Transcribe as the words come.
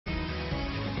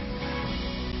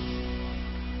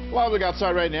A lot of look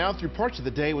outside right now. Through parts of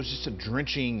the day, it was just a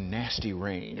drenching, nasty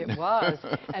rain. It was.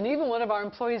 And even one of our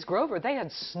employees, Grover, they had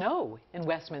snow in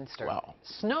Westminster. Wow.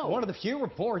 Snow. One of the few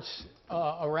reports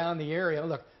around the area.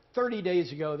 Look, 30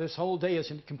 days ago, this whole day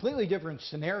is a completely different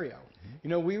scenario. You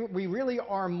know, we really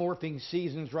are morphing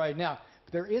seasons right now.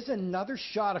 There is another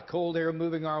shot of cold air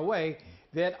moving our way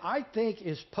that I think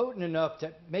is potent enough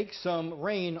to make some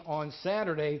rain on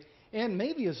Saturday, and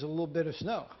maybe is a little bit of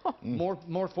snow.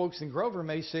 More folks than Grover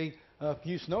may see a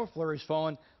few snow flurries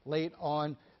falling late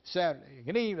on Saturday.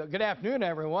 Good afternoon,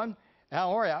 everyone.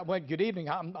 How are you? Well, good evening.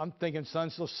 I'm thinking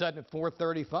sun's still setting at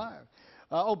 4:35.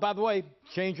 Oh, by the way,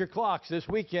 change your clocks. This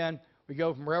weekend, we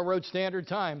go from Railroad Standard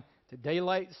Time to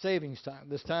Daylight Savings Time.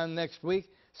 This time next week,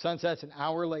 sunsets an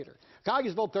hour later.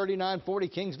 Cogginsville 39, 40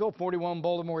 Kingsville, 41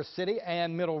 Baltimore City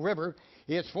and Middle River.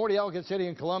 It's 40 Ellicott City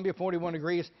and Columbia, 41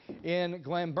 degrees in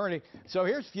Glen Burnie. So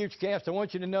here's Futurecast. I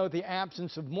want you to know the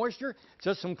absence of moisture,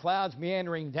 just some clouds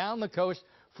meandering down the coast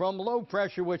from low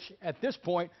pressure, which at this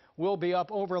point will be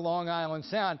up over Long Island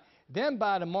Sound. Then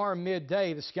by tomorrow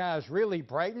midday, the skies really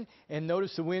brighten, and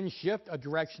notice the wind shift, a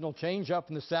directional change up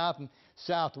in the south and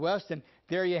southwest, and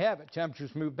there you have it.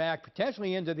 Temperatures move back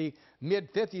potentially into the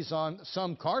mid-50s on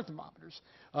some car thermometers,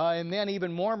 and then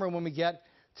even warmer when we get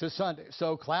to Sunday.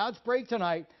 So clouds break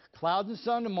tonight, clouds and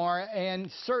sun tomorrow, and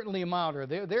certainly milder.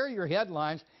 There are your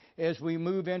headlines as we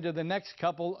move into the next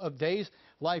couple of days.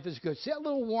 Life is good. See that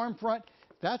little warm front?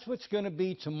 That's what's going to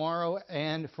be tomorrow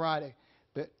and Friday.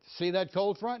 But see that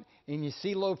cold front, and you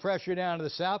see low pressure down to the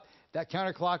south. That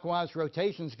counterclockwise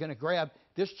rotation is going to grab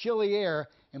this chilly air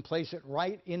and place it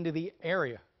right into the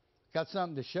area. Got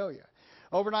something to show you.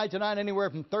 Overnight tonight, anywhere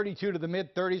from 32 to the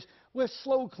mid-30s with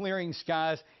slow clearing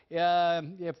skies.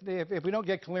 If we don't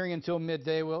get clearing until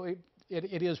midday, well,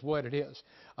 it is what it is.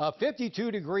 52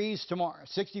 degrees tomorrow,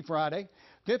 60 Friday,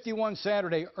 51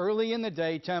 Saturday. Early in the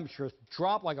day, temperatures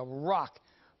drop like a rock.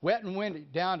 Wet and windy,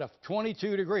 down to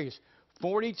 22 degrees.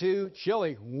 42,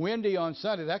 chilly, windy on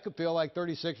Sunday. That could feel like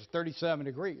 36 or 37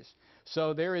 degrees.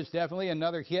 So there is definitely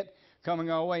another hit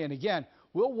coming our way. And again,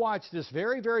 we'll watch this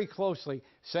very, very closely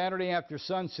Saturday after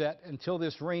sunset until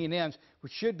this rain ends,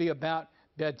 which should be about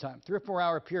bedtime. 3 or 4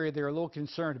 hour period they're a little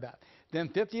concerned about. Then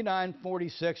 59,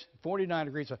 46, 49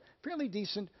 degrees, a fairly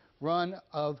decent run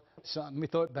of sun. Let me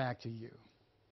throw it back to you.